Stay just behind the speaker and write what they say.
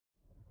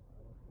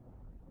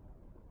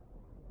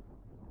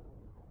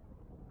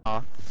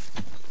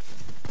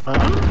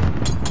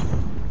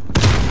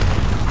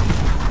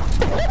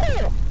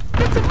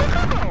It's in my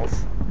house!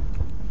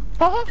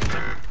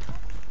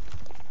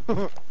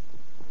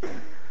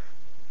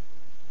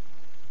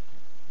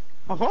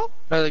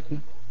 I like.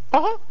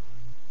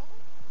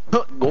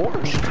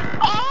 Gorge.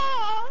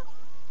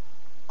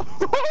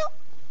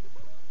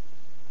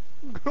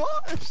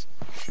 Gosh!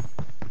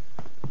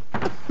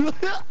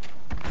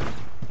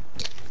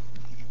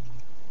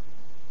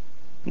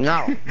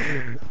 Now,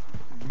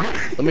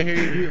 let me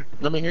hear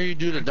you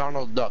do the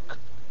Donald Duck.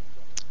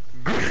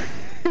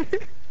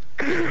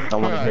 I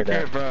want to hear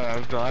that.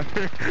 Bro,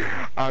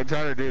 I'm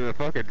trying to do the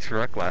fucking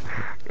Shrek laugh.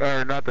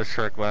 Or not the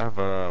Shrek laugh,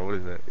 what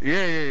is it?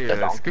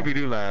 Yeah.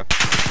 Scooby-Doo laugh.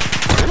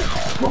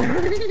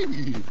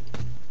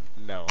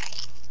 No.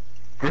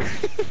 I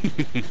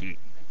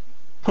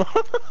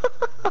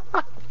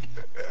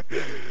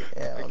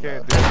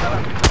can't do it.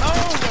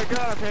 Oh my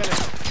god, I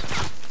panicked.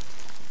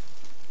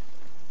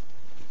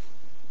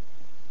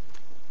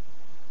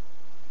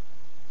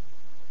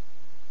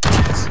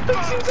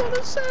 Spices on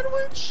a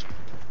sandwich?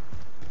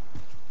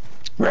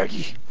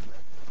 Raggy,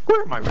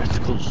 where are my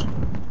vesicles?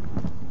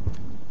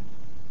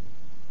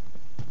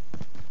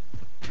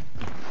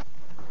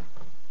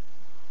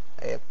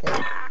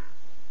 AFK.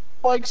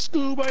 Like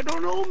Scoob, I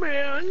don't know,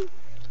 man.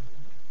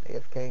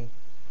 AFK.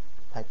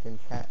 Typed in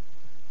chat.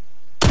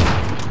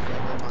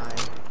 Never mind.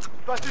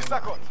 30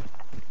 seconds.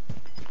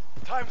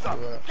 Time's up.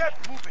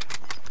 Get moving.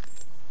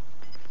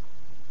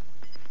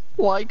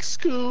 Like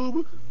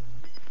Scoob.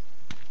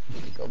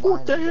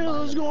 What the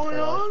hell is going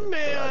on,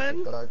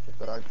 man? Good arches.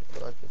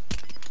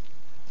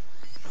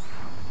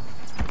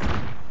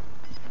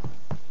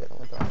 Shit, I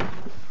went down.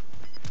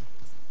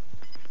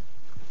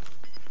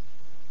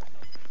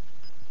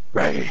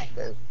 Raggy,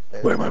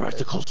 where are my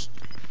vesicles?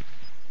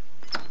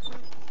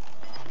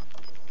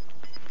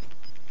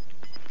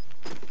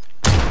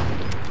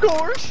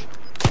 Gorge!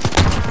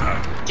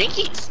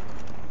 Jinkies!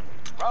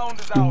 Round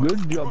is out.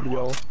 Good job,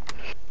 yo.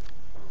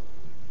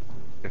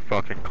 You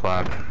fucking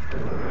clap.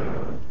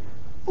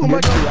 Oh my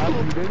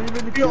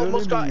god, you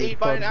almost got ate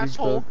by an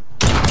asshole.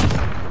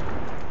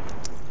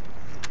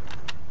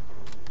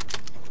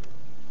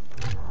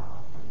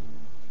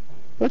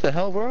 What the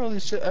hell? Where are all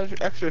these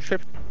extra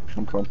ships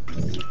come from?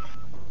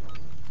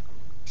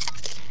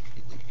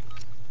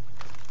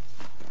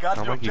 Got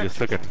I your think you just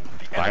took a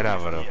bite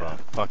out of a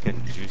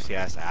fucking juicy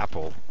ass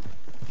apple.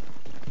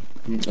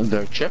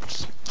 They're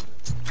chips?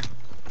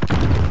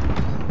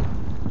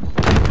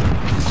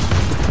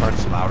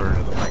 Much louder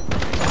into the microphone.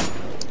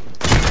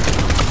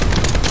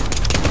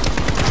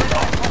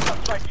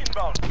 Strike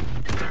inbound.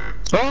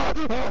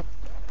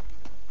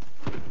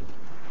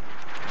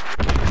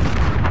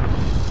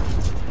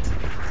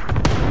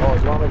 Oh,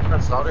 you want to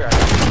press louder?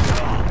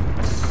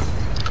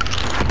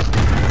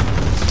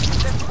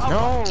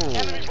 No!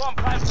 Enemy bomb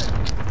planted.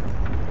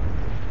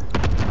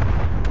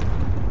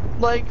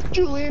 Like,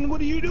 Julian, what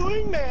are you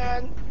doing,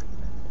 man?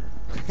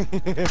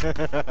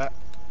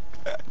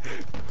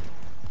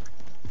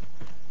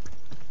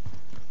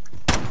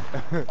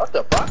 What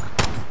the fuck?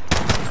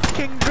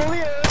 King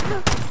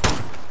Julian!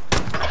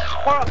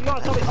 Oh, no,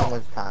 tell me. How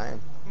much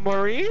time?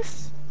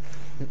 Maurice?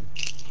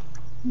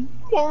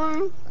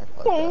 Oh,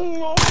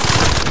 oh,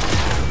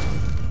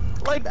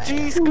 Like,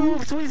 geez,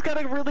 Scoob, so he's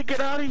gotta really get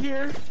out of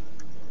here.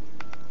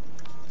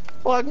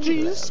 like,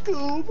 geez,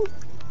 Scoob.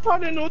 I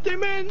didn't know what they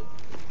meant.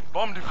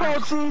 Bomb Oh,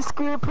 defused. geez,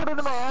 Scoob, put it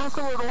in my ass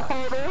a little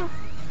harder.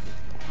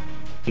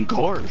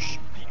 Gorge.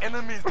 The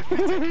enemy is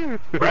defeated.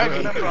 Raggy.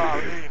 Remember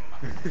our aim.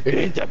 It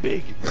ain't that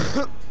big.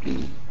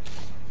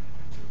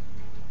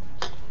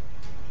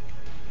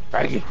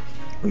 Raggy,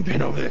 we've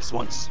been over this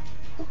once.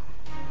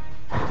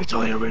 It's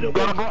only a riddle.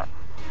 Got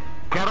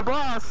a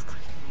blast.